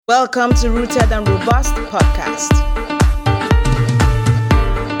Welcome to Rooted and Robust Podcast.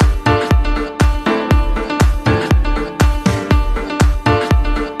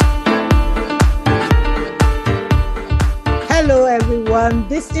 Hello everyone,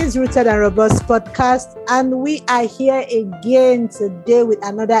 this is Rooted and Robust Podcast, and we are here again today with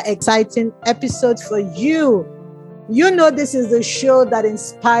another exciting episode for you. You know, this is the show that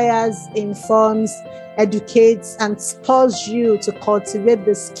inspires, informs, educates, and spurs you to cultivate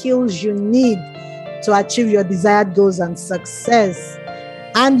the skills you need to achieve your desired goals and success.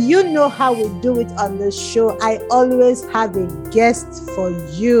 And you know how we do it on the show. I always have a guest for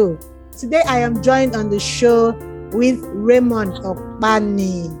you. Today I am joined on the show with Raymond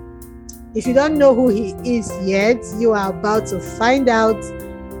Okpani. If you don't know who he is yet, you are about to find out,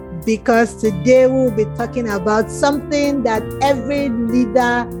 because today we'll be talking about something that every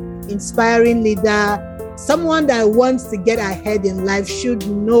leader, inspiring leader, someone that wants to get ahead in life should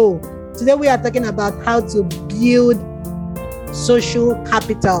know. Today we are talking about how to build social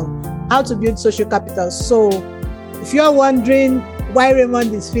capital. How to build social capital. So if you're wondering why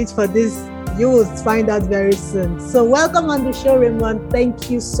Raymond is fit for this, you will find out very soon. So welcome on the show, Raymond. Thank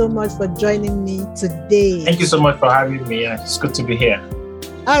you so much for joining me today. Thank you so much for having me. It's good to be here.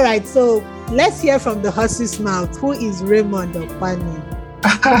 All right, so let's hear from the horse's mouth. Who is Raymond Okpani?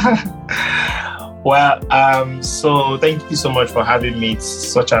 So thank you so much for having me. It's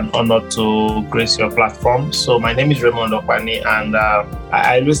such an honor to grace your platform. So my name is Raymond Okpani, and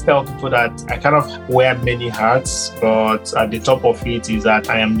I always tell people that I kind of wear many hats, but at the top of it is that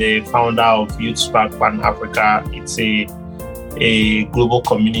I am the founder of YouthSpark Pan Africa. It's a global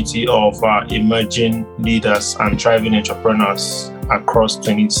community of emerging leaders and thriving entrepreneurs across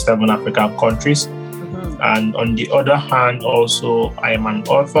 27 African countries. And on the other hand, also, I am an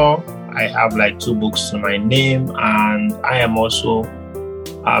author. I have like 2 books to my name, and I am also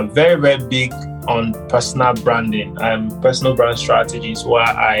very, very big on personal branding. Personal brand strategies, where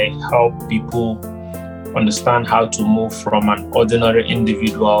I help people understand how to move from an ordinary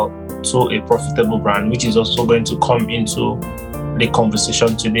individual to a profitable brand, which is also going to come into the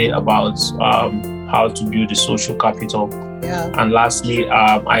conversation today about how to build a social capital. Yeah. And lastly,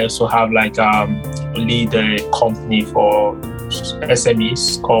 I also have lead a company for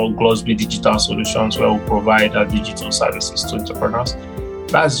SMEs called Glosby Digital Solutions, where we provide digital services to entrepreneurs.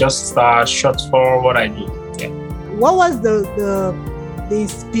 That's just short for what I do. Yeah. What was the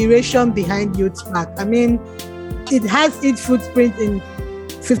inspiration behind YouthSpark? I mean, it has its footprint in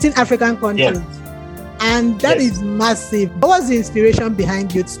 15 African countries. Yeah. And that is massive. What was the inspiration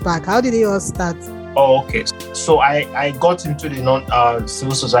behind YouthSpark? How did it all start? Oh, okay. So I got into the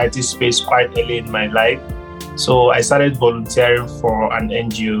civil society space quite early in my life. So I started volunteering for an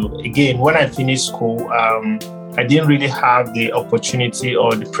NGO. Again, when I finished school, I didn't really have the opportunity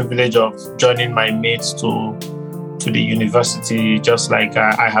or the privilege of joining my mates to the university, just like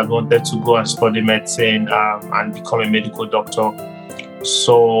I had wanted to go and study medicine and become a medical doctor.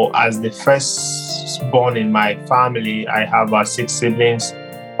 So as the firstborn in my family, I have 6 siblings.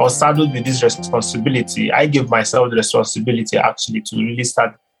 I was saddled with this responsibility. I gave myself the responsibility actually to really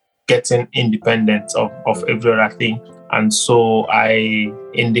start getting independent of every other thing. And so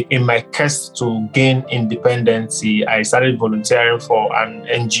in my quest to gain independence, I started volunteering for an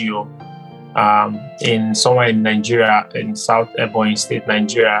NGO somewhere in Nigeria, in South Ebonyi State,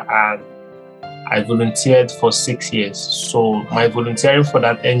 Nigeria. And I volunteered for 6 years. So my volunteering for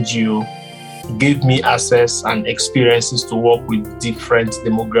that NGO gave me access and experiences to work with different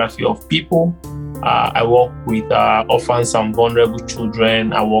demography of people. I work with orphans and vulnerable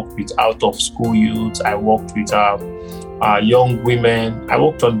children. I work with out-of-school youth. I worked with young women. I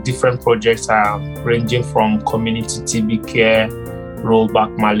worked on different projects ranging from community TB care,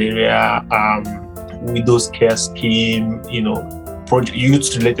 rollback malaria, widows care scheme,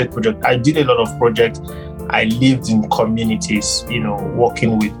 youth-related projects. I did a lot of projects. I lived in communities,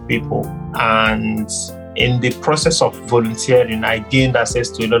 working with people. And in the process of volunteering, I gained access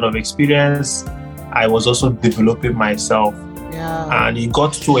to a lot of experience. I was also developing myself. Yeah. And it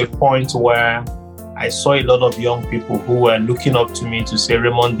got to a point where I saw a lot of young people who were looking up to me to say,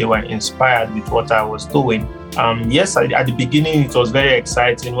 Raymond, they were inspired with what I was doing. Yes, at the beginning, it was very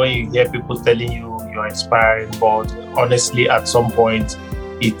exciting when you hear people telling you you're inspiring, but honestly, at some point,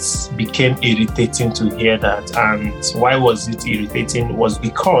 it became irritating to hear that. And why was it irritating? Was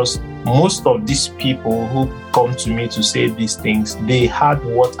because most of these people who come to me to say these things, they had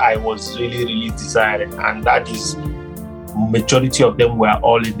what I was really, really desiring. And that is, majority of them were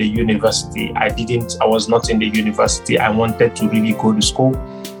all in the university. I was not in the university. I wanted to really go to school.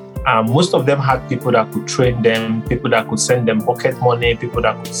 Most of them had people that could train them, people that could send them pocket money, people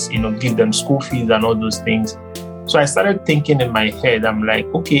that could, give them school fees and all those things. So I started thinking in my head, I'm like,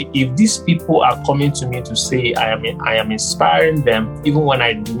 okay, if these people are coming to me to say I am inspiring them, even when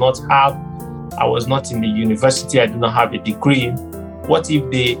I was not in the university, I do not have a degree, what if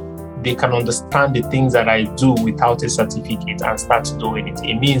they can understand the things that I do without a certificate and start doing it?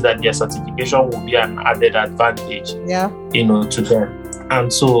 It means that their certification will be an added advantage, to them.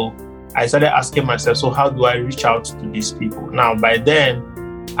 And so I started asking myself, so how do I reach out to these people? Now, by then,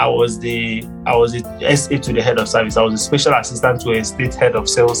 I was the SA to the head of service. I was a special assistant to a state head of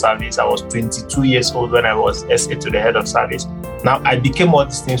sales service. I was 22 years old when I was SA to the head of service. Now, I became all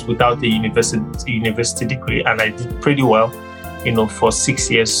these things without a university degree, and I did pretty well, for 6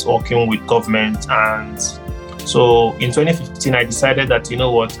 years working with government. And so in 2015, I decided that,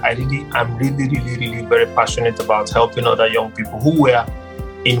 I'm really very passionate about helping other young people who were,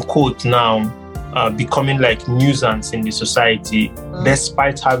 in quote now, becoming like nuisance in the society,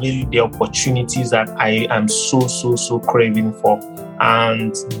 despite having the opportunities that I am so craving for.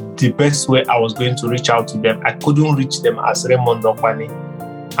 And the best way I was going to reach out to them, I couldn't reach them as Raymond Okwane.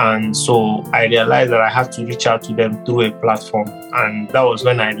 And so I realized that I had to reach out to them through a platform. And that was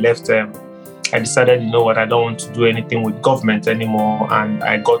when I left them. I decided, I don't want to do anything with government anymore. And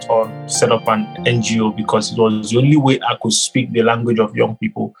I got on, set up an NGO because it was the only way I could speak the language of young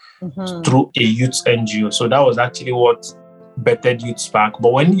people through a youth NGO. So that was actually what bettered Youth Spark.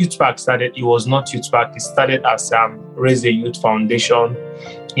 But when Youth Spark started, it was not Youth Spark. It started as Raise a Youth Foundation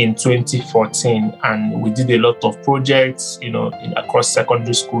in 2014. And we did a lot of projects, across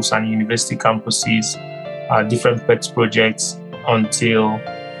secondary schools and university campuses, different pet projects until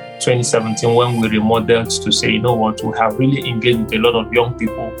 2017, when we remodeled to say, we have really engaged with a lot of young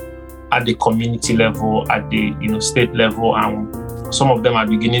people at the community level, at the state level, and some of them are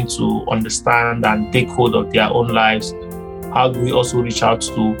beginning to understand and take hold of their own lives. How do we also reach out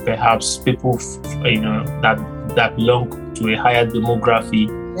to perhaps people that belong to a higher demography,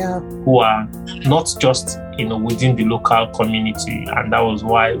 who are not just within the local community? And that was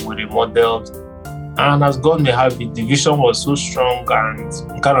why we remodeled. And as God may have it, the vision was so strong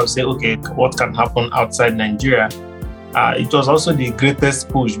and kind of say, okay, what can happen outside Nigeria? It was also the greatest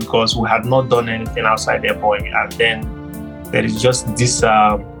push because we had not done anything outside Ebonyi. And then there is just this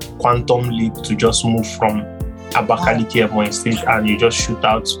quantum leap to just move from Abakaliki, Ebonyi State, and you just shoot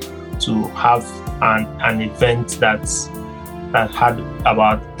out to have an event that had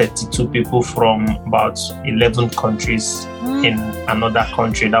about 32 people from about 11 countries in another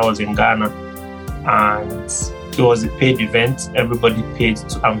country. That was in Ghana. And it was a paid event. Everybody paid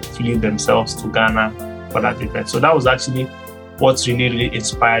and flew themselves to Ghana for that event. So that was actually what really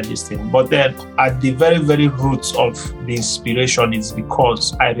inspired this thing. But then at the very, very roots of the inspiration is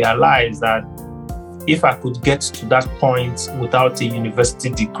because I realized that if I could get to that point without a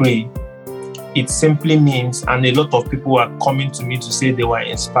university degree, it simply means, and a lot of people are coming to me to say they were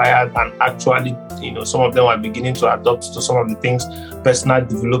inspired, and actually, some of them were beginning to adopt to some of the things, personal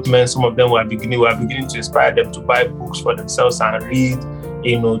development. Some of them were beginning to inspire them to buy books for themselves and read,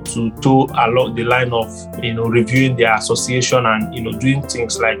 to toe along the line of, reviewing their association and, doing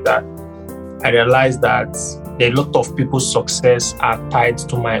things like that. I realized that a lot of people's success are tied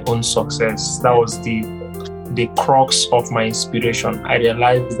to my own success. That was the crux of my inspiration. I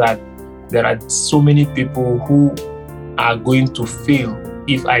realized that there are so many people who are going to fail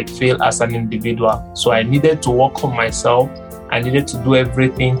if I fail as an individual. So I needed to work on myself. I needed to do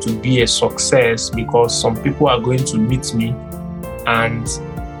everything to be a success because some people are going to meet me and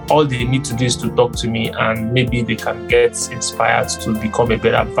all they need to do is to talk to me and maybe they can get inspired to become a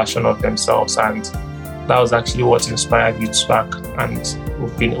better version of themselves. And that was actually what inspired Youth Spark, and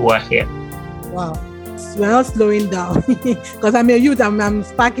we're here. Wow. We're not slowing down because I'm a youth and I'm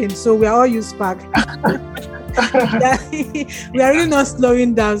sparking, so we are all Youth Spark. We are really not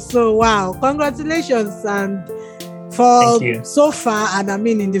slowing down. So wow, congratulations and for so far, and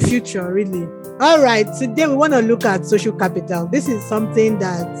in the future, really. All right, today we want to look at social capital. This is something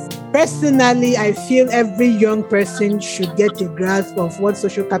that personally I feel every young person should get a grasp of what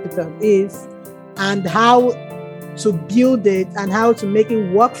social capital is and how to build it and how to make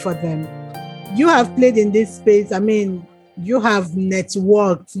it work for them. You have played in this space. You have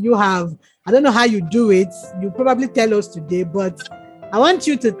networked. I don't know how you do it. You probably tell us today, but I want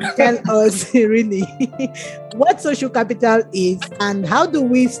you to tell us really what social capital is and where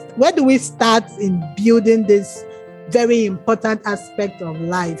do we start in building this very important aspect of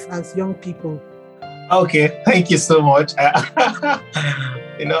life as young people? Okay, thank you so much. I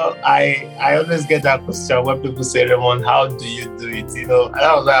always get that question when people say, Raymond, how do you do it?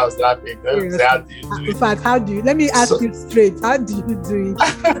 That was why I was laughing. Yes. Say, how do you do it? In fact, let me ask you straight, how do you do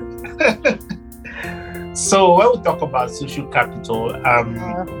it? So when we talk about social capital,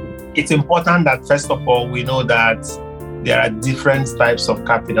 it's important that first of all, we know that there are different types of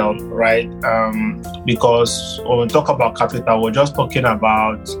capital, right? Because when we talk about capital, we're just talking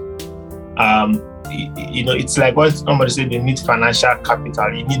about, it's like when somebody said you need financial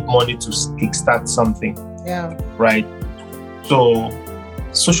capital, you need money to kickstart something. Yeah. Right. So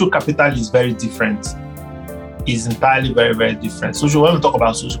social capital is very different. Is entirely very, very different. When we talk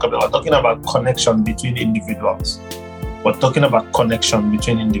about social capital, we're talking about connection between individuals. We're talking about connection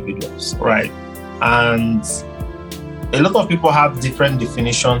between individuals, right? And a lot of people have different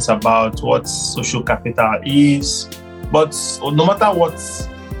definitions about what social capital is, but no matter what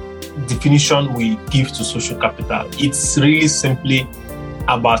definition we give to social capital, it's really simply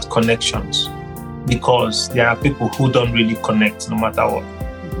about connections, because there are people who don't really connect no matter what.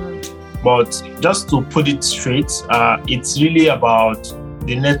 But just to put it straight, it's really about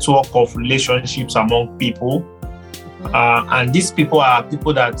the network of relationships among people. And these people are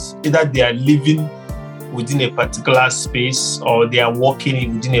people that either they are living within a particular space or they are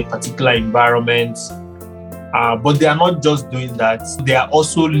working within a particular environment. But they are not just doing that. They are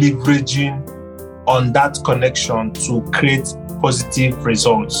also leveraging on that connection to create positive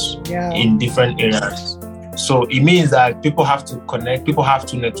results in different areas. So it means that people have to connect, people have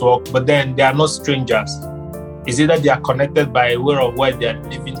to network, but then they are not strangers. It's either they are connected by way of where they are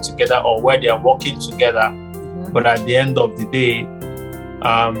living together or where they are working together. But at the end of the day,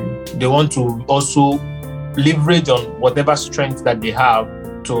 they want to also leverage on whatever strength that they have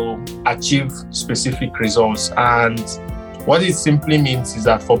to achieve specific results. And what it simply means is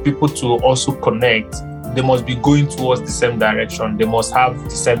that for people to also connect, they must be going towards the same direction. They must have the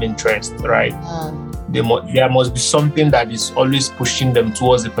same interest, right? There must be something that is always pushing them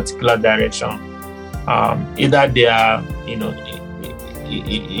towards a particular direction. Either they are,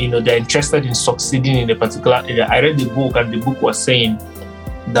 they're interested in succeeding in a particular area. I read the book, and the book was saying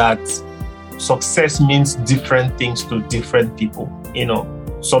that success means different things to different people.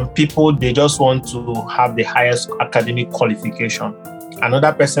 Some people, they just want to have the highest academic qualification.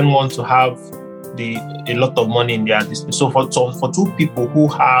 Another person wants to have a lot of money in their business. So for two people who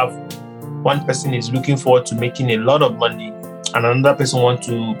have, one person is looking forward to making a lot of money, and another person wants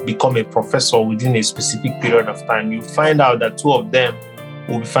to become a professor within a specific period of time, you find out that two of them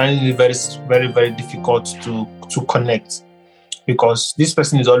will be finding it very, very, very difficult to connect, because this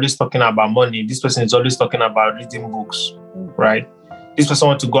person is always talking about money. This person is always talking about reading books, right? This person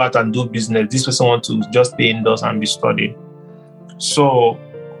wants to go out and do business. This person wants to just stay indoors and be studying. So,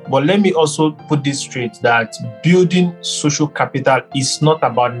 but let me also put this straight, that building social capital is not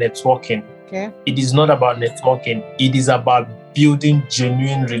about networking. Okay. It is not about networking. It is about building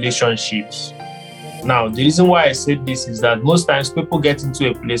genuine relationships. Now, the reason why I said this is that most times people get into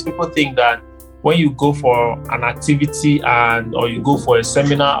a place, people think that when you go for an activity or you go for a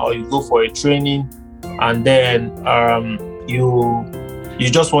seminar or you go for a training, and then you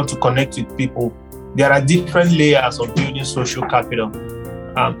just want to connect with people, there are different layers of building social capital.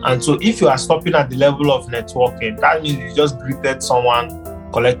 And so if you are stopping at the level of networking, that means you just greeted someone,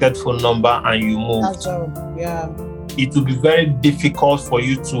 collected phone number, and you moved. It will be very difficult for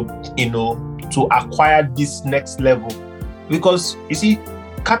you to acquire this next level, because you see,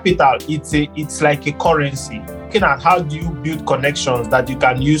 capital, it's like a currency. Looking at how do you build connections that you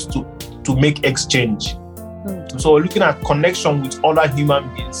can use to make exchange. So looking at connection with other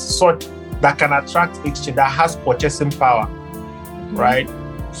human beings, such that can attract exchange, that has purchasing power, right?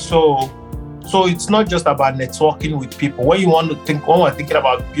 So it's not just about networking with people. When we're thinking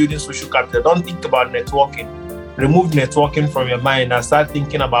about building social capital, don't think about networking. Remove networking from your mind and start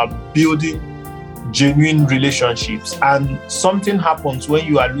thinking about building genuine relationships. And something happens when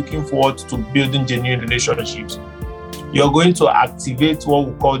you are looking forward to building genuine relationships. You're going to activate what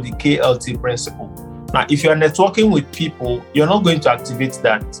we call the KLT principle. Now, if you're networking with people, you're not going to activate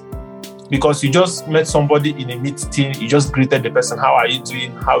that, because you just met somebody in a meeting, you just greeted the person, how are you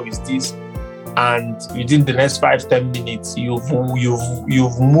doing? How is this? And within the next 5-10 minutes, you've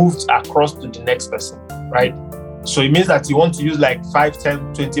moved across to the next person, right? So it means that you want to use like 5,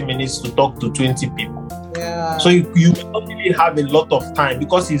 10, 20 minutes to talk to 20 people. Yeah. So you don't really have a lot of time,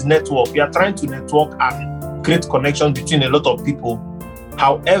 because it's network. You are trying to network and create connection between a lot of people.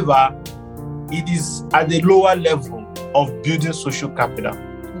 However, it is at the lower level of building social capital.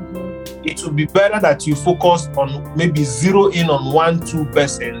 it would be better that you focus on maybe zero in on 1-2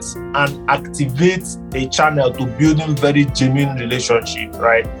 persons and activate a channel to building very genuine relationship,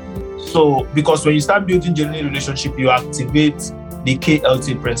 right? So, because when you start building genuine relationship, you activate the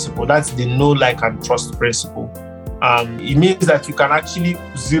KLT principle. That's the know, like, and trust principle. It means that you can actually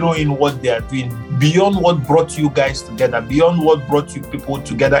zero in what they are doing beyond what brought you guys together, beyond what brought you people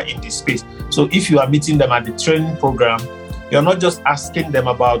together in this space. So if you are meeting them at the training program, you're not just asking them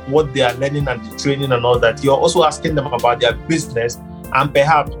about what they are learning at the training and all that. You're also asking them about their business and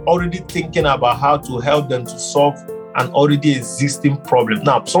perhaps already thinking about how to help them to solve an already existing problem.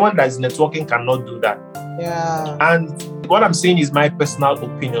 Now, someone that is networking cannot do that. Yeah. And what I'm saying is my personal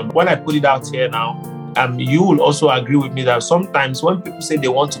opinion. When I put it out here now, you will also agree with me that sometimes when people say they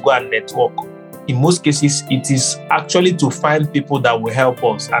want to go and network, in most cases, it is actually to find people that will help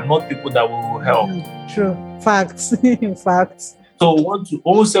us and not people that we will help. True. Facts. Facts. So when we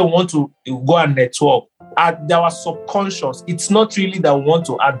want to go and network, at our subconscious, it's not really that we want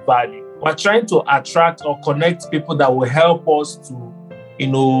to add value. We're trying to attract or connect people that will help us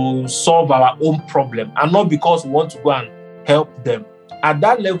to, solve our own problem, and not because we want to go and help them. At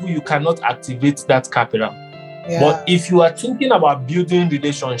that level, you cannot activate that capital. Yeah. But if you are thinking about building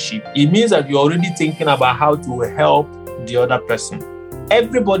relationship, it means that you're already thinking about how to help the other person.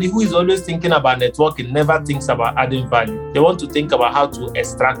 Everybody who is always thinking about networking never thinks about adding value. They want to think about how to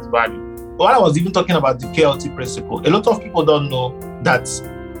extract value. While I was even talking about the KLT principle, a lot of people don't know that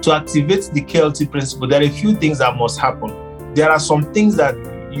to activate the KLT principle, there are a few things that must happen. There are some things that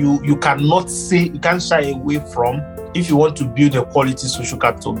you cannot say, you can't shy away from if you want to build a quality social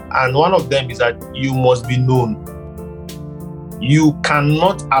capital. And one of them is that you must be known. You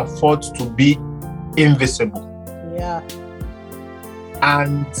cannot afford to be invisible. Yeah.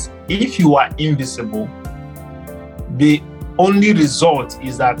 And if you are invisible, the only result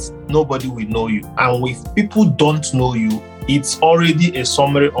is that nobody will know you. And if people don't know you, it's already a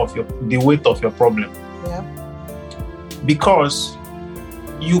summary of the weight of your problem. Yeah. Because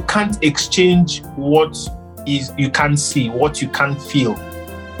you can't exchange what you can't see, what you can't feel,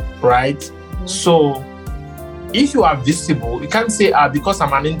 right? Mm-hmm. So if you are visible, you can't say, because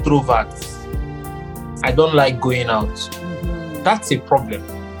I'm an introvert, I don't like going out. Mm-hmm. That's a problem.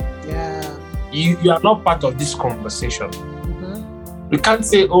 Yeah. You are not part of this conversation. Mm-hmm. You can't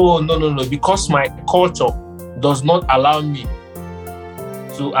say, no, because my culture does not allow me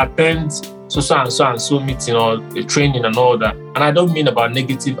to attend so and so meeting or a training and all that. And I don't mean about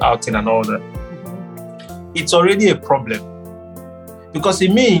negative outing and all that. Mm-hmm. It's already a problem. Because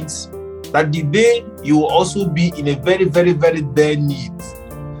it means that the day you will also be in a very, very, very dire need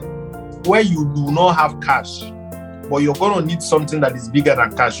where you do not have cash, but you're going to need something that is bigger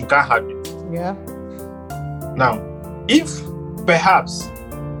than cash. You can't have it. Yeah. Now, if perhaps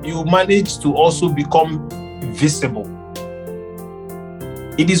you manage to also become visible,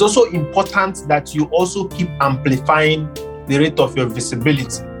 it is also important that you also keep amplifying the rate of your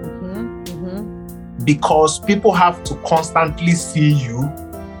visibility. Mm-hmm. Mm-hmm. Because people have to constantly see you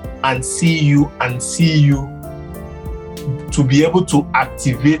and see you and see you to be able to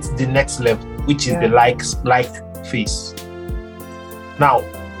activate the next level, which is the like phase. Now,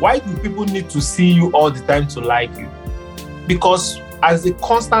 why do people need to see you all the time to like you? Because as they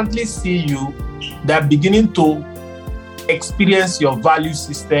constantly see you, they're beginning to experience your value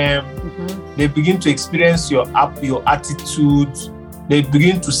system. Mm-hmm. They begin to experience your attitude. They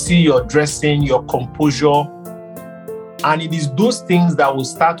begin to see your dressing, your composure. And it is those things that will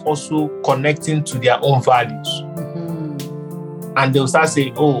start also connecting to their own values. Mm-hmm. And they'll start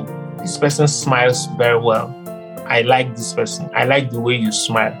saying, this person smiles very well. I like this person. I like the way you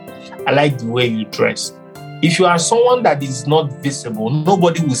smile. I like the way you dress. If you are someone that is not visible,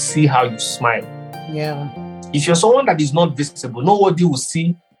 nobody will see how you smile. Yeah. If you're someone that is not visible, nobody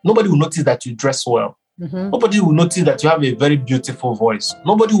will notice that you dress well. Mm-hmm. Nobody will notice that you have a very beautiful voice.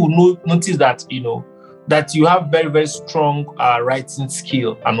 Nobody will notice that, that you have very, very strong writing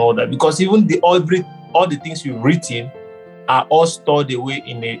skill and all that. Because even all the things you've written are all stored away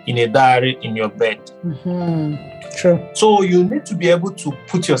in a diary in your bed. Mm-hmm. True. So you need to be able to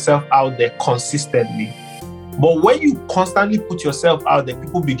put yourself out there consistently. But when you constantly put yourself out there,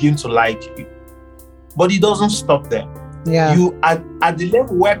 people begin to like you. But it doesn't stop there. Yeah. You at the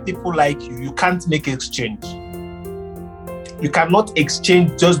level where people like you, you can't make exchange. You cannot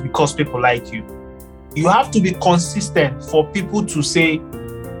exchange just because people like you. You have to be consistent for people to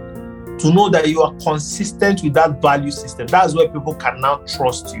know that you are consistent with that value system. That's where people can now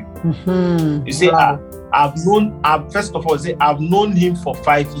trust you. Mm-hmm. You say, wow. I've known him for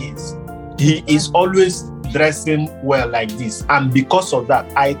 5 years. He is always dressing well like this, and because of that,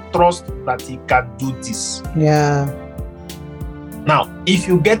 I trust that he can do this. Yeah. Now, if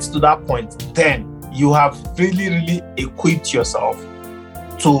you get to that point, then you have really equipped yourself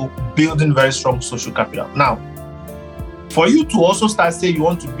to building very strong social capital. Now, for you to also start saying you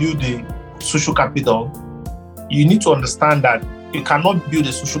want to build a social capital, you need to understand that you cannot build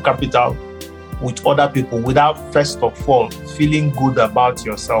a social capital with other people without first of all feeling good about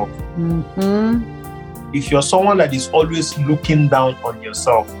yourself. If you're someone that is always looking down on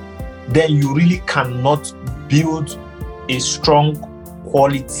yourself, then you really cannot build a strong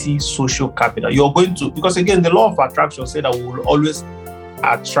quality social capital. You're going to, because again, the law of attraction said that we will always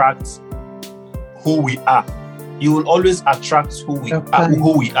attract who we are. You will always attract who we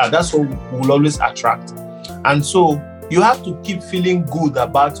are. That's what we will always attract. And so you have to keep feeling good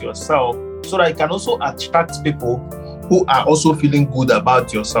about yourself so that you can also attract people who are also feeling good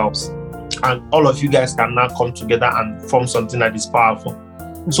about yourselves. And all of you guys can now come together and form something that is powerful.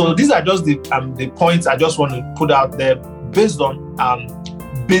 So these are just the points I just want to put out there based on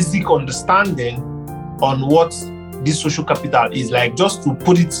basic understanding on what this social capital is like, just to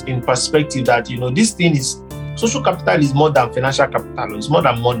put it in perspective that, this thing is, social capital is more than financial capital. It's more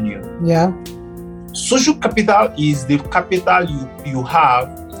than money. Yeah. Social capital is the capital you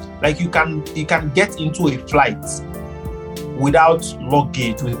have. Like you can get into a flight without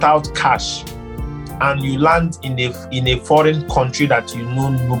luggage, without cash, and you land in a foreign country that you know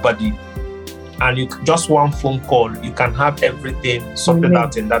nobody, and you just one phone call, you can have everything sorted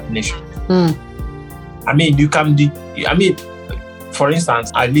out in that nation. I mean, you can be. I mean, for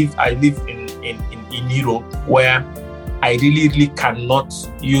instance, I live in Europe, where I really cannot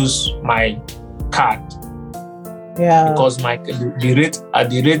use my card. Yeah. Because the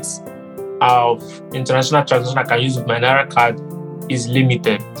rate of international transaction I can use with my Naira card is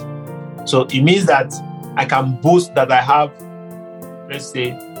limited. So it means that I can boast that I have, let's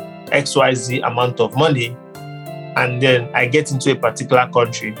say, XYZ amount of money, and then I get into a particular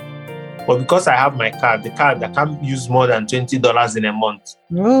country. But because I have my card, I can't use more than $20 in a month.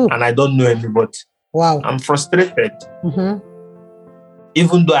 And I don't know anybody. Wow. I'm frustrated.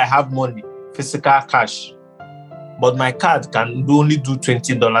 Even though I have money, physical cash, but my card can only do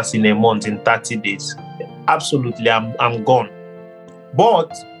 $20 in a month in 30 days. Absolutely, I'm gone.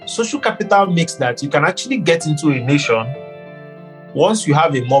 But social capital makes that you can actually get into a nation. Once you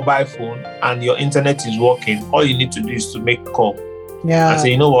have a mobile phone and your internet is working, all you need to do is to make a call. Yeah. And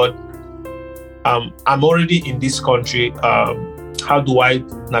say, you know what? I'm already in this country. How do I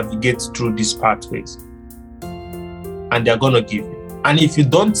navigate through these pathways? And they're going to give you. And if you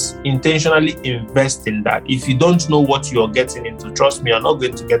don't intentionally invest in that, if you don't know what you're getting into, trust me, you're not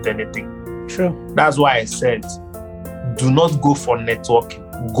going to get anything. True. That's why I said, do not go for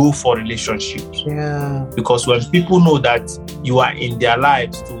networking, go for relationships. Yeah. Because when people know that you are in their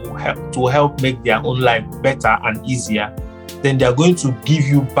lives to help make their own life better and easier, then they're going to give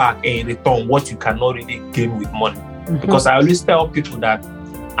you back in return what you cannot really gain with money. Because I always tell people that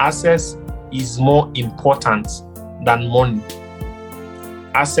access is more important than money.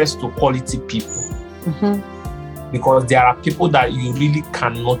 Access to quality people. Because there are people that you really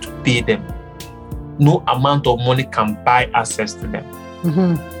cannot pay them. No amount of money can buy access to them.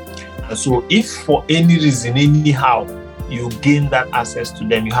 And so if for any reason, anyhow, you gain that access to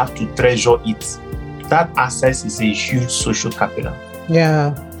them, you have to treasure it. That access is a huge social capital.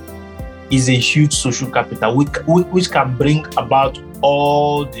 Yeah. Is a huge social capital which can bring about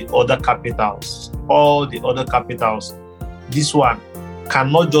all the other capitals. This one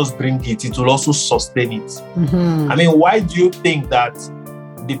cannot just bring it, it will also sustain it. I mean, why do you think that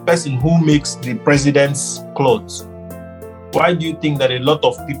the person who makes the president's clothes, why do you think that a lot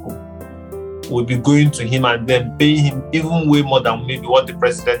of people will be going to him and then paying him even way more than maybe what the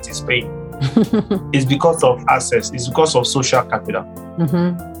president is paying? It's because of access. It's because of social capital.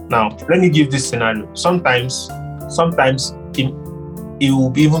 Now, let me give this scenario. Sometimes it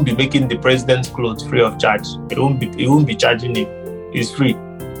will even be making the president's clothes free of charge. It won't be charging him. It's free.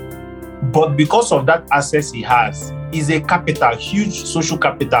 But because of that access he has, is a capital, huge social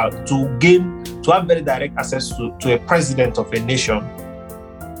capital to have very direct access to a president of a nation.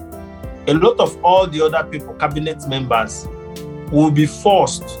 A lot of all the other people, cabinet members, will be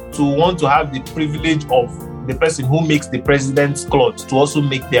forced to want to have the privilege of the person who makes the president's clothes to also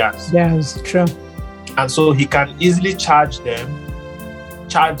make theirs. Yes, true. And so he can easily charge them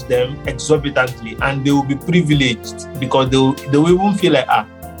exorbitantly, and they will be privileged because they will even feel like,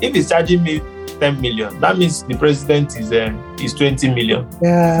 if he's charging me 10 million, that means the president is 20 million.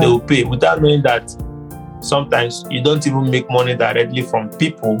 Yeah. They will pay without knowing that sometimes you don't even make money directly from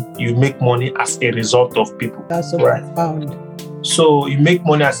people. You make money as a result of people. That's so profound. So you make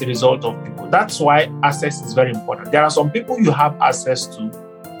money as a result of people. That's why access is very important. There are some people you have access to.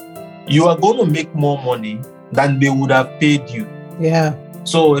 You are going to make more money than they would have paid you. Yeah.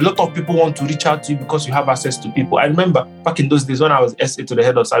 So a lot of people want to reach out to you because you have access to people. I remember back in those days when I was SA to the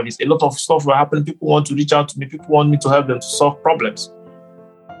head of service, a lot of stuff were happening. People want to reach out to me. People want me to help them to solve problems.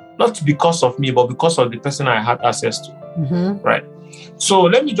 Not because of me, but because of the person I had access to. Right. So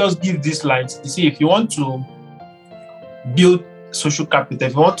let me just give these lines to see if you want to build social capital,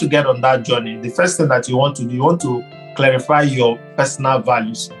 if you want to get on that journey, the first thing that you want to do, you want to clarify your personal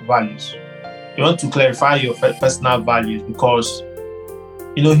values. You want to clarify your personal values because,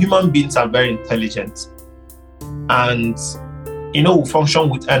 human beings are very intelligent and, we function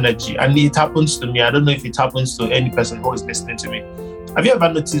with energy. And it happens to me. I don't know if it happens to any person who is listening to me. Have you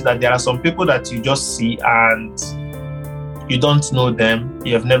ever noticed that there are some people that you just see and you don't know them,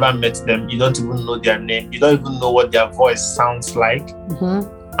 you have never met them, you don't even know their name, you don't even know what their voice sounds like,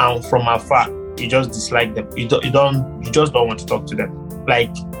 and from afar, you just dislike them. You just don't want to talk to them.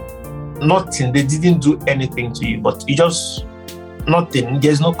 Like nothing, they didn't do anything to you, but you just nothing.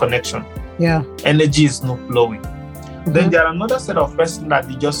 There's no connection. Yeah, energy is not flowing. Then there are another set of person that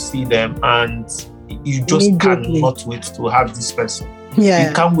you just see them and you just cannot wait to have this person. Yeah.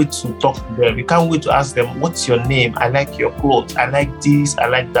 You can't wait to talk to them. You can't wait to ask them, what's your name? I like your clothes. I like this. I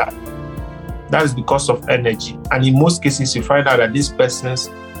like that. That is because of energy. And in most cases, you find out that these persons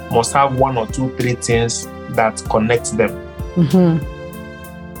must have 1 or 2, 3 things that connect them.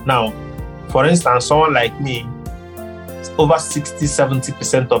 Now, for instance, someone like me, over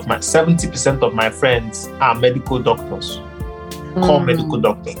 70% of my friends are medical doctors. Call medical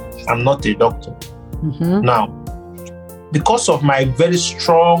doctor. I'm not a doctor. Now, because of my very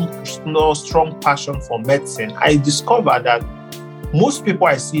strong passion for medicine, I discovered that most people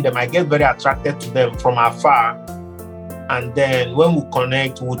I see them, I get very attracted to them from afar. And then when we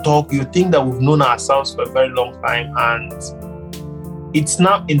connect, we talk, you think that we've known ourselves for a very long time. And it's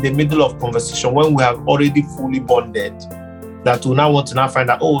now in the middle of conversation when we have already fully bonded that we now want to find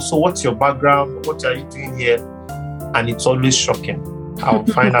out, so what's your background? What are you doing here? And it's always shocking. I'll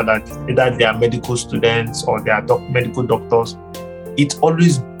find out that either they are medical students or they are medical doctors. It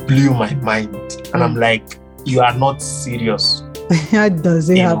always blew my mind. And I'm like, you are not serious. How does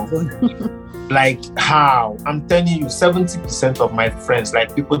it happen? Like how? I'm telling you, 70% of my friends,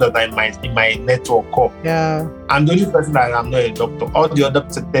 like people that are in my network call. Yeah. I'm the only person that I'm not a doctor. All the other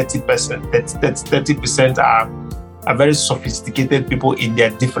 30% are very sophisticated people in their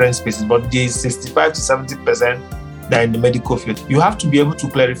different spaces. But the 65 to 70% that are in the medical field. You have to be able to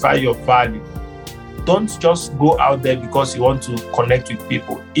clarify your value. Don't just go out there because you want to connect with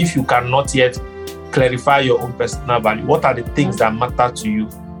people. If you cannot yet clarify your own personal value, what are the things that matter to you?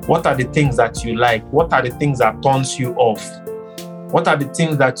 What are the things that you like? What are the things that turns you off? What are the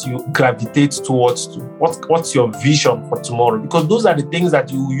things that you gravitate towards? What's your vision for tomorrow? Because those are the things that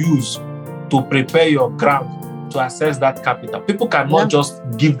you use to prepare your ground to access that capital. People cannot just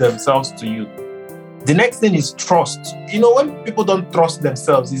give themselves to you. The next thing is trust. When people don't trust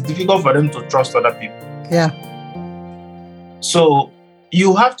themselves, it's difficult for them to trust other people. Yeah. So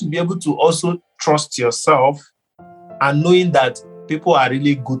you have to be able to also trust yourself and knowing that people are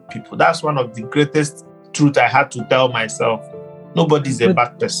really good people. That's one of the greatest truths I had to tell myself. Nobody's a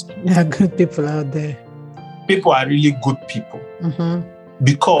bad person. There are good people out there. People are really good people.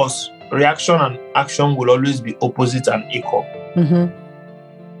 Because reaction and action will always be opposite and equal.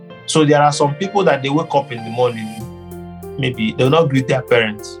 So there are some people that they wake up in the morning, maybe they'll not greet their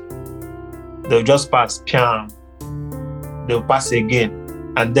parents. They'll just pass, piam. They'll pass again.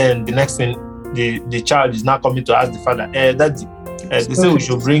 And then the next thing, the child is now coming to ask the father, Daddy, they say we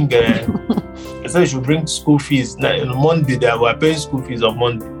should bring school fees. Now, on Monday, they were paying school fees on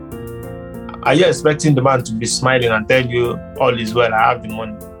Monday. Are you expecting the man to be smiling and tell you all is well, I have the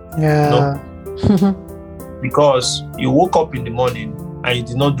money? Yeah. No. Because you woke up in the morning and you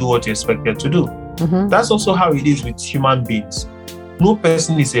did not do what you expected to do. That's also how it is with human beings. No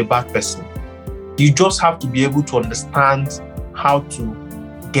person is a bad person. You just have to be able to understand how to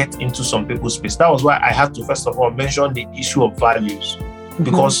get into some people's space. That was why I had to first of all mention the issue of values,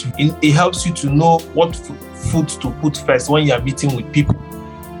 because it helps you to know what food to put first when you are meeting with people,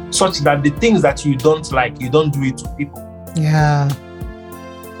 such that the things that you don't like, you don't do it to people. Yeah.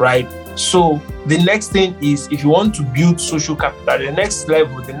 Right? So the next thing is, if you want to build social capital, the next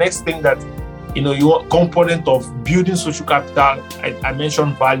level, the next thing that, you want component of building social capital, I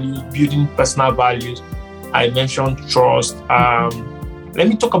mentioned values, building personal values. I mentioned trust. Let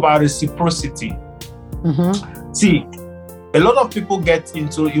me talk about reciprocity. See, a lot of people get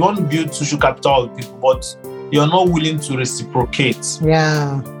into, you want to build social capital with people, but you're not willing to reciprocate.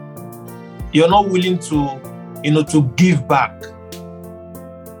 Yeah. You're not willing to, to give back.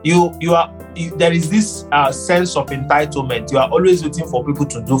 There is this sense of entitlement. You are always waiting for people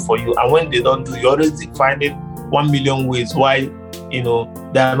to do for you, and when they don't do, you're always finding 1 million ways why they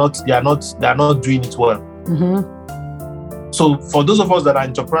are not doing it well. So for those of us that are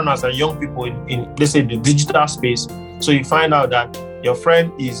entrepreneurs and young people in let's say the digital space, so you find out that your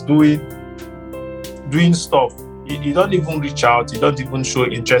friend is doing stuff, you don't even reach out, you don't even show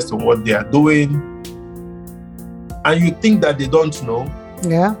interest in what they are doing, and you think that they don't know.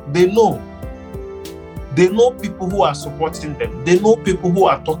 Yeah, they know. They know people who are supporting them. They know people who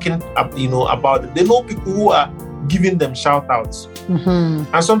are talking, about it. They know people who are giving them shout outs.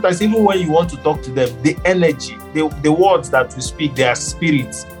 And sometimes even when you want to talk to them, the energy, the words that we speak, they are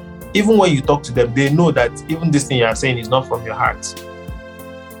spirits. Even when you talk to them, they know that even this thing you are saying is not from your heart.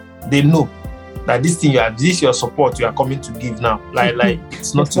 They know that this your support you are coming to give now. Like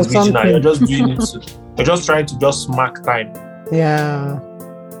it's not original. You're just doing it. You're just trying to just mark time. Yeah.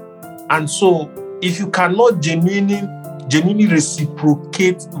 And so if you cannot genuinely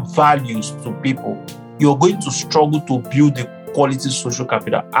reciprocate values to people, you're going to struggle to build the quality social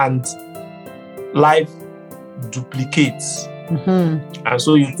capital, and life duplicates. And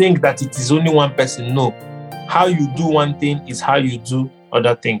so you think that it is only one person. No. How you do one thing is how you do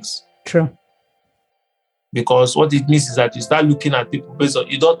other things. True. Because what it means is that you start looking at people based on,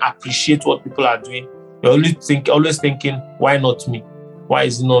 you don't appreciate what people are doing. You're always thinking, why not me? Why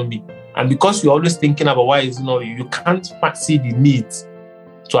is it not me? And because you're always thinking about why is it not you, you can't see the need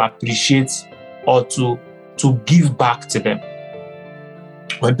to appreciate or to give back to them.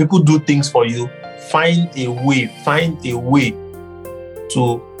 When people do things for you, find a way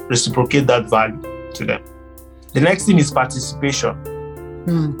to reciprocate that value to them. The next thing is participation.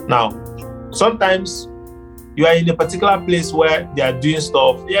 Now, sometimes you are in a particular place where they are doing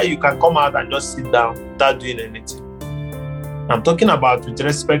stuff. Yeah, you can come out and just sit down without doing anything. I'm talking about with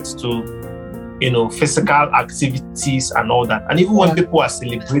respect to, physical activities and all that. And even when people are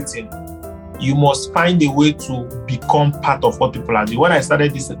celebrating, you must find a way to become part of what people are doing. When I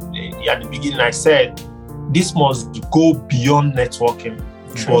started this at the beginning, I said, this must go beyond networking,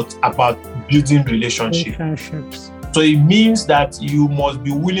 but about building relationships. So it means that you must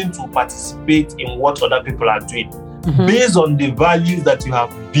be willing to participate in what other people are doing based on the values that you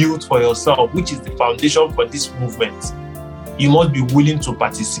have built for yourself, which is the foundation for this movement. You must be willing to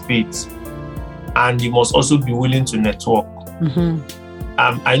participate, and you must also be willing to network.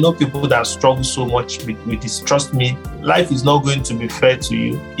 I know people that struggle so much with this. Trust me, life is not going to be fair to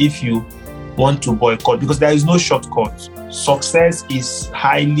you if you want to boycott, because there is no shortcut. Success is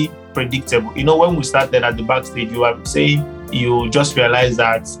highly predictable. When we started at the backstage, you were saying you just realize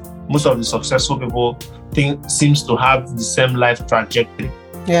that most of the successful people seems to have the same life trajectory.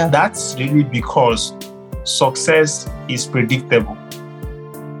 Yeah, that's really because success is predictable.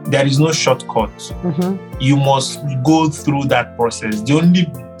 There is no shortcut. You must go through that process. The only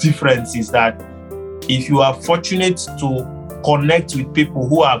difference is that if you are fortunate to connect with people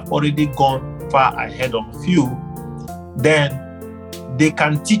who have already gone far ahead of you, then they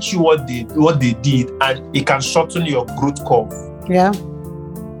can teach you what they did, and it can shorten your growth curve. Yeah.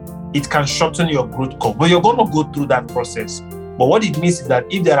 It can shorten your growth curve. But you're going to go through that process. But what it means is that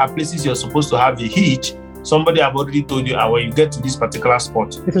if there are places you're supposed to have a hitch, somebody have already told you, when you get to this particular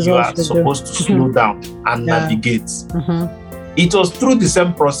spot, you are supposed to slow down and navigate. It was through the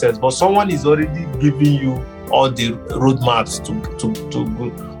same process, but someone is already giving you all the roadmaps to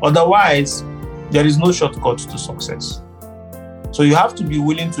go. Otherwise, there is no shortcut to success. So you have to be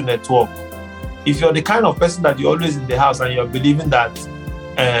willing to network. If you're the kind of person that you're always in the house and you're believing that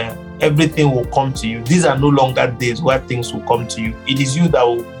everything will come to you, these are no longer days where things will come to you. It is you that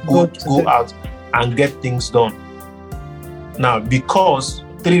will go out and get things done. Now, because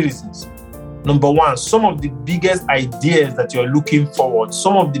 3 reasons. Number 1, some of the biggest ideas that you're looking forward,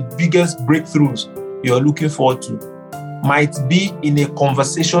 some of the biggest breakthroughs you're looking forward to might be in a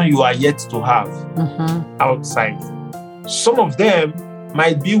conversation you are yet to have outside. Some of them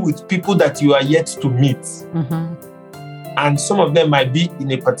might be with people that you are yet to meet. And some of them might be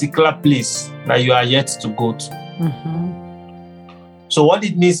in a particular place that you are yet to go to. So what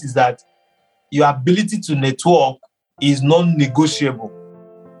it means is that your ability to network is non-negotiable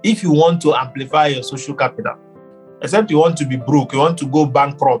if you want to amplify your social capital. Except you want to be broke, you want to go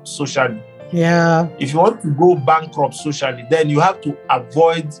bankrupt socially. Yeah. If you want to go bankrupt socially, then you have to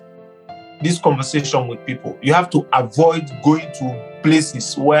avoid this conversation with people. You have to avoid going to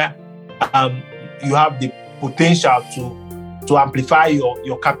places where you have the potential to amplify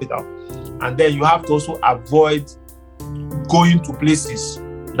your capital. And then you have to also avoid going to places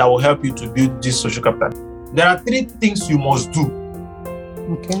that will help you to build this social capital. There are 3 things you must do.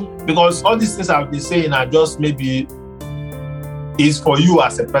 Okay. Because all these things I've been saying are just maybe is for you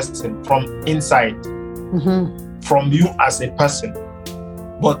as a person from inside, from you as a person.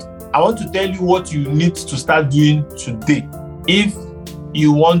 But I want to tell you what you need to start doing today if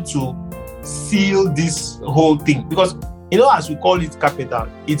you want to seal this whole thing. Because, as we call it capital,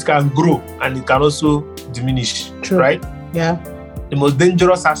 it can grow and it can also diminish. True. Right? Yeah. The most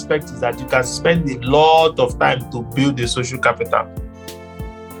dangerous aspect is that you can spend a lot of time to build a social capital,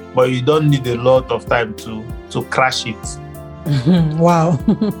 but you don't need a lot of time to crash it. Wow.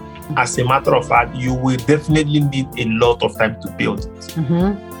 As a matter of fact, you will definitely need a lot of time to build it.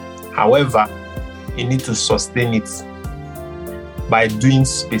 However, you need to sustain it by doing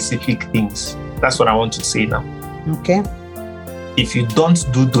specific things. That's what I want to say now. Okay. If you don't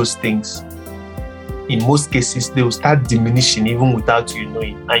do those things, in most cases, they will start diminishing even without you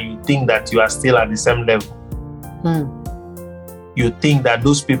knowing. And you think that you are still at the same level. You think that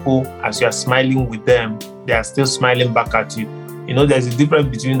those people, as you are smiling with them, they are still smiling back at you. There's a difference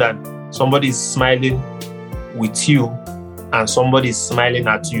between that somebody is smiling with you and somebody is smiling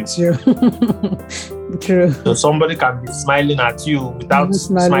at you. True. So somebody can be smiling at you without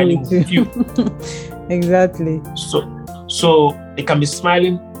smiling with you. Exactly. So they can be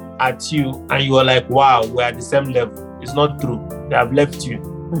smiling at you and you are like, wow, we're at the same level. It's not true. They have left you.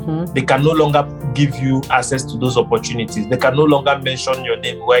 They can no longer give you access to those opportunities. They can no longer mention your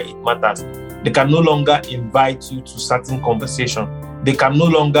name where it matters. They can no longer invite you to certain conversation. They can no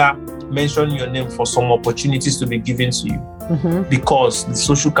longer mention your name for some opportunities to be given to you because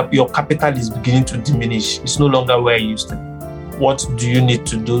the your capital is beginning to diminish. It's no longer where it used to be. What do you need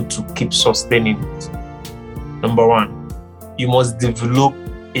to do to keep sustaining it? Number 1, you must develop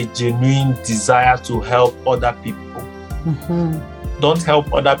a genuine desire to help other people. Don't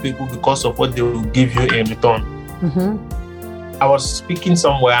help other people because of what they will give you in return. I was speaking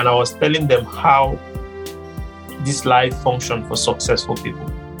somewhere and I was telling them how this life functions for successful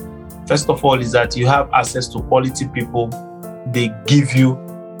people. First of all is that you have access to quality people. They give you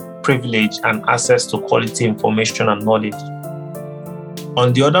privilege and access to quality information and knowledge.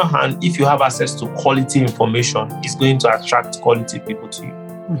 On the other hand, if you have access to quality information, it's going to attract quality people to you.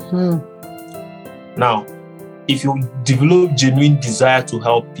 Now, if you develop genuine desire to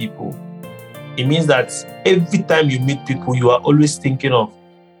help people, it means that every time you meet people, you are always thinking of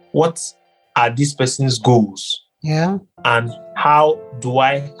what are this person's goals? Yeah. And how do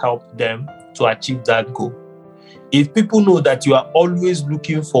I help them to achieve that goal? If people know that you are always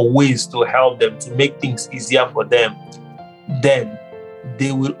looking for ways to help them, to make things easier for them, then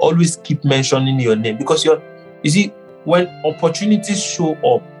they will always keep mentioning your name. Because you see, when opportunities show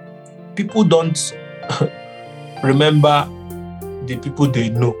up, people don't remember the people they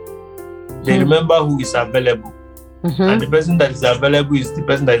know. They remember who is available. And the person that is available is the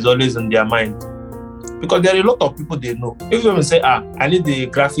person that is always in their mind. Because there are a lot of people they know. If you say, I need a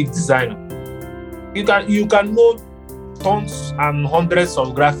graphic designer, you can know tons and hundreds of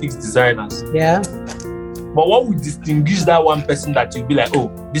graphics designers. Yeah. But what would distinguish that one person that you'll be like, oh,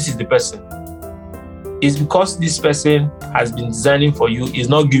 this is the person? Is because this person has been designing for you, is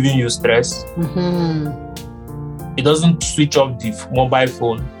not giving you stress. He doesn't switch off the mobile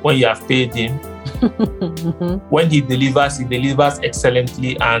phone when you have paid him. When he delivers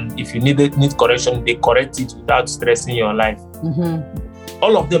excellently, and if you need correction, they correct it without stressing your life.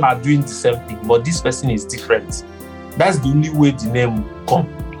 All of them are doing the same thing, but this person is different. That's the only way the name will come.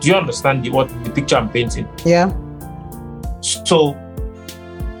 Do you understand what the picture I'm painting? Yeah. So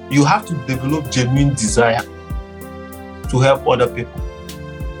you have to develop genuine desire to help other people.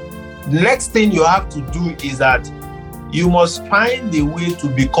 The next thing you have to do is that you must find a way to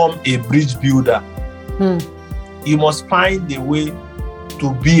become a bridge builder. You must find a way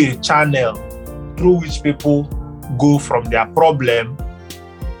to be a channel through which people go from their problem,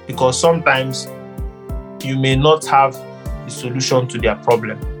 because sometimes you may not have the solution to their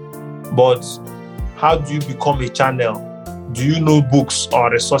problem. But how do you become a channel? Do you know books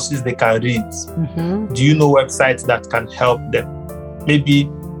or resources they can read? Do you know websites that can help them? Maybe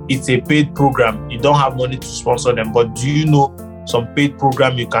it's a paid program. You don't have money to sponsor them, but do you know some paid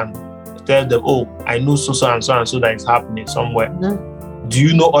program you can tell them, oh, I know so and so that is happening somewhere. Do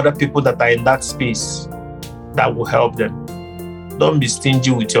you know other people that are in that space that will help them? Don't be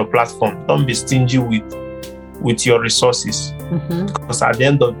stingy with your platform. Don't be stingy with your resources. Because at the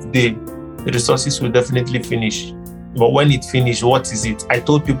end of the day, the resources will definitely finish. But when it finished, what is it? I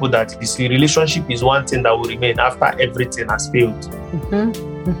told people that, you see, relationship is one thing that will remain after everything has failed.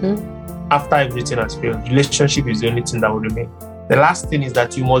 After everything has failed, relationship is the only thing that will remain. The last thing is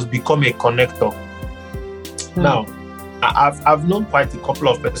that you must become a connector. Now, I've known quite a couple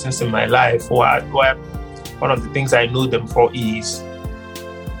of persons in my life where one of the things I know them for is,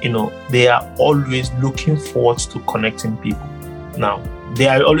 they are always looking forward to connecting people. Now, they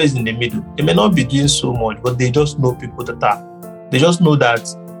are always in the middle. They may not be doing so much, but they just know people that are. They just know that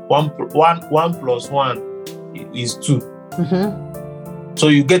one plus one is 2. So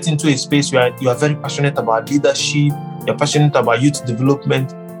you get into a space where you are very passionate about leadership, you're passionate about youth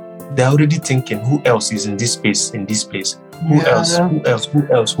development. They're already thinking, who else is in this space, in this place? Who else?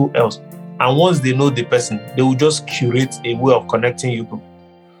 And once they know the person, they will just curate a way of connecting you.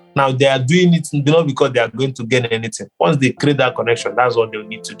 Now, they are doing it not because they are going to gain anything. Once they create that connection, that's what they'll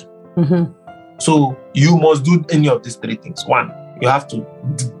need to do. So you must do any of these 3 things. 1, you have to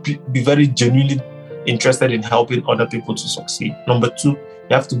be very genuinely interested in helping other people to succeed. Number 2, you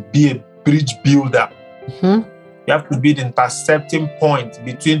have to be a bridge builder. You have to be the intercepting point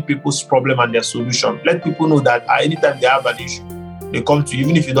between people's problem and their solution. Let people know that anytime they have an issue, they come to you.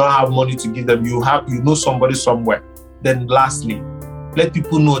 Even if you don't have money to give them, you know somebody somewhere. Then lastly, let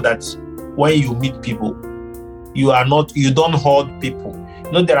people know that when you meet people, you don't hoard people.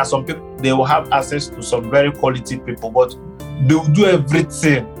 There are some people, they will have access to some very quality people, but they will do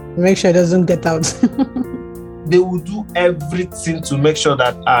everything. Make sure it doesn't get out. They will do everything to make sure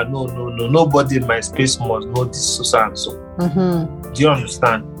that, no, nobody in my space must know this so and so. Do you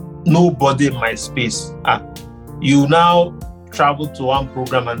understand? Nobody in my space. You now travel to one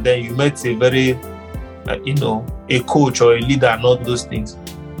program and then you met a very, a coach or a leader and all those things.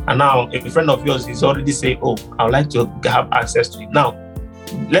 And now a friend of yours is already saying, oh, I would like to have access to it. Now,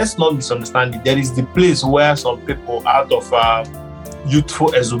 let's not misunderstand it. There is the place where some people out of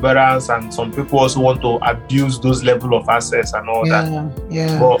youthful exuberance and some people also want to abuse those level of access and all that.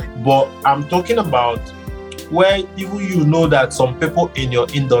 But I'm talking about where even you know that some people in your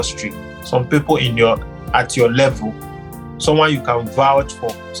industry, some people at your level, someone you can vouch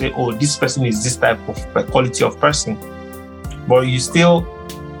for, say, oh, this person is this type of quality of person, but you still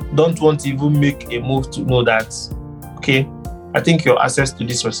don't want to even make a move to know that, okay, I think your access to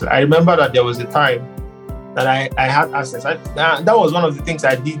this person. I remember that there was a time that I had access. That was one of the things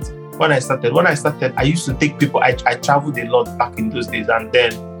I did when I started. When I started, I used to take people. I traveled a lot back in those days, and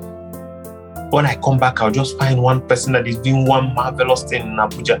then when I come back, I'll just find one person that is doing one marvelous thing in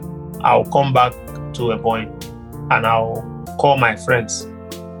Abuja. I'll come back to a point and I'll call my friends.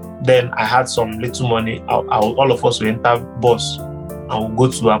 Then I had some little money. All of us will enter bus and we'll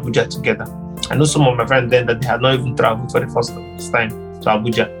go to Abuja together. I know some of my friends then that they had not even traveled for the first time to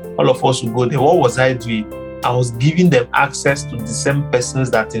Abuja. All of us will go there. What was I doing? I was giving them access to the same persons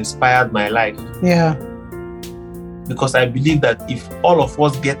that inspired my life. Yeah. Because I believe that if all of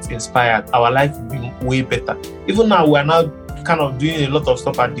us get inspired, our life will be way better. Even now, we're now kind of doing a lot of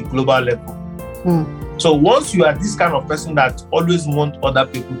stuff at the global level. So once you are this kind of person that always want other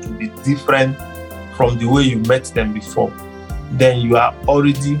people to be different from the way you met them before, then you are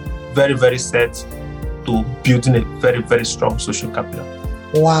already very, very set to building a very, very strong social capital.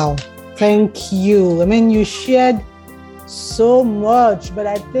 Wow. Thank you. I mean, you shared so much, but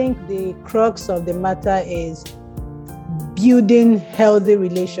I think the crux of the matter is building healthy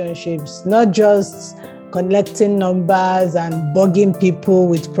relationships, not just collecting numbers and bugging people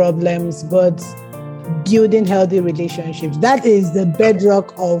with problems, but building healthy relationships. That is the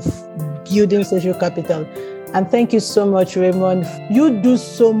bedrock of building social capital. And thank you so much, Raymond. You do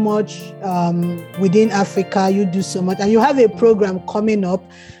so much within Africa. You do so much. And you have a program coming up.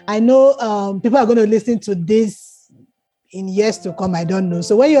 I know people are going to listen to this in years to come. I don't know.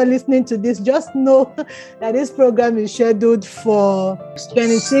 So when you're listening to this, just know that this program is scheduled for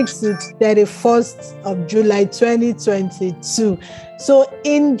 26th to 31st of July, 2022. So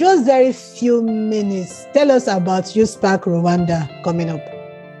in just very few minutes, tell us about Youth Spark Rwanda coming up.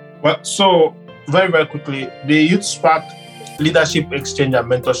 Well, so very, very quickly, the Youth Spark Leadership Exchange and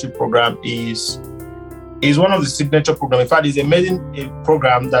Mentorship Program is one of the signature programs. In fact, it's a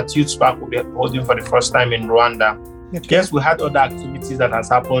program that Youth Spark will be holding for the first time in Rwanda. Okay. Yes, we had other activities that has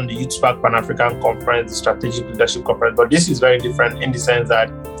happened, the Youth Spark Pan-African Conference, the Strategic Leadership Conference, but this is very different in the sense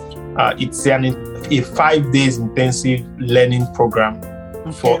that it's a 5 days intensive learning program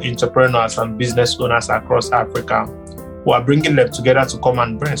for entrepreneurs and business owners across Africa. We are bringing them together to come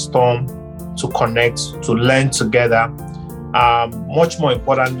and brainstorm, to connect, to learn together. Much more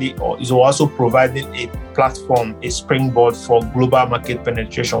importantly, is also providing a platform, a springboard for global market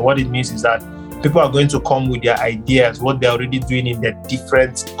penetration. What it means is that People are going to come with their ideas, what they're already doing in their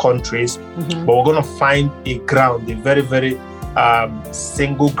different countries. But we're going to find a ground, a very, very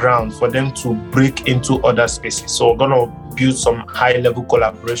single ground for them to break into other spaces. So we're going to build some high-level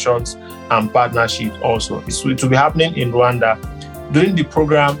collaborations and partnerships also. It will be happening in Rwanda. During the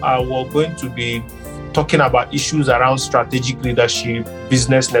program, we're going to be talking about issues around strategic leadership,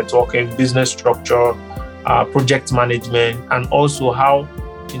 business networking, business structure, project management, and also how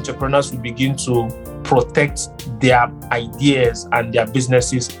entrepreneurs will begin to protect their ideas and their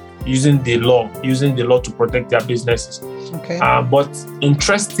businesses using the law to protect their businesses. Okay. But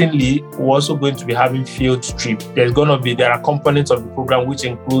interestingly, we're also going to be having field trip. There are components of the program which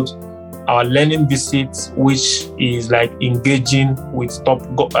include our learning visits, which is like engaging with top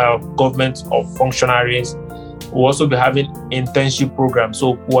government of functionaries. We'll also be having internship programs.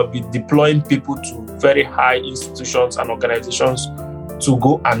 So we'll be deploying people to very high institutions and organizations to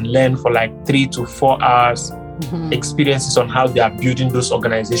go and learn for like 3 to 4 hours experiences on how they are building those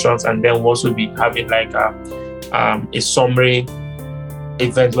organizations. And then we'll also be having like a summary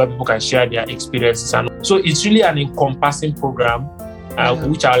event where people can share their experiences. And so it's really an encompassing program,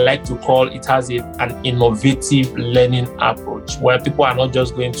 which I like to call, it has an innovative learning approach where people are not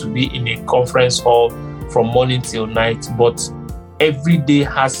just going to be in a conference hall from morning till night, but every day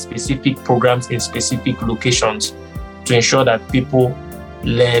has specific programs in specific locations to ensure that people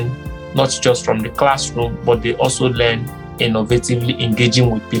learn not just from the classroom, but they also learn innovatively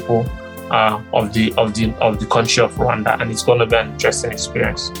engaging with people of the country of Rwanda, and it's going to be an interesting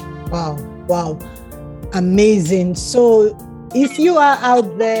experience. Wow, amazing. So if you are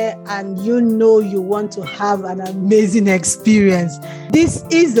out there and you want to have an amazing experience, this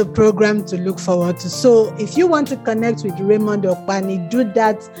is the program to look forward to. So if you want to connect with Raymond Okpani, do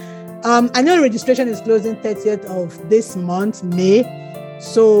that. I know registration is closing 30th of this month, May.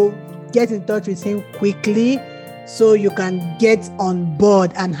 So get in touch with him quickly so you can get on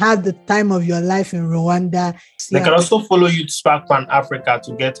board and have the time of your life in Rwanda. They can also follow you to Spark Pan Africa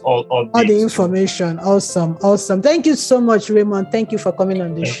to get all the information. Awesome. Thank you so much, Raymond. Thank you for coming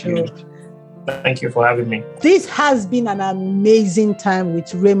on the show. Thank you for having me. This has been an amazing time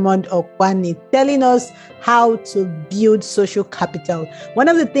with Raymond Okpani, telling us how to build social capital. One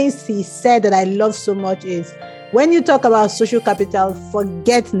of the things he said that I love so much is, when you talk about social capital,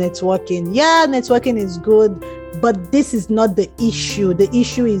 forget networking. Yeah, networking is good, but this is not the issue. The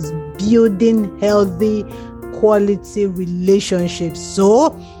issue is building healthy, quality relationships. So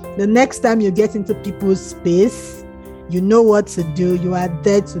the next time you get into people's space, you know what to do. You are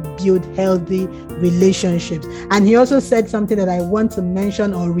there to build healthy relationships. And he also said something that I want to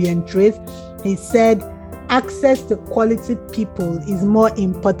mention or reiterate. He said, access to quality people is more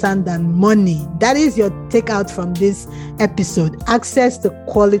important than money. That is your takeout from this episode. Access to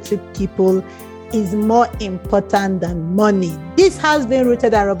quality people is more important than money. This has been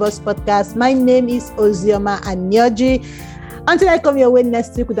Rooted and Robust Podcast. My name is Ozioma Anyoji. Until I come your way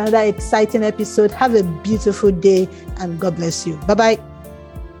next week with another exciting episode, have a beautiful day and God bless you. Bye-bye.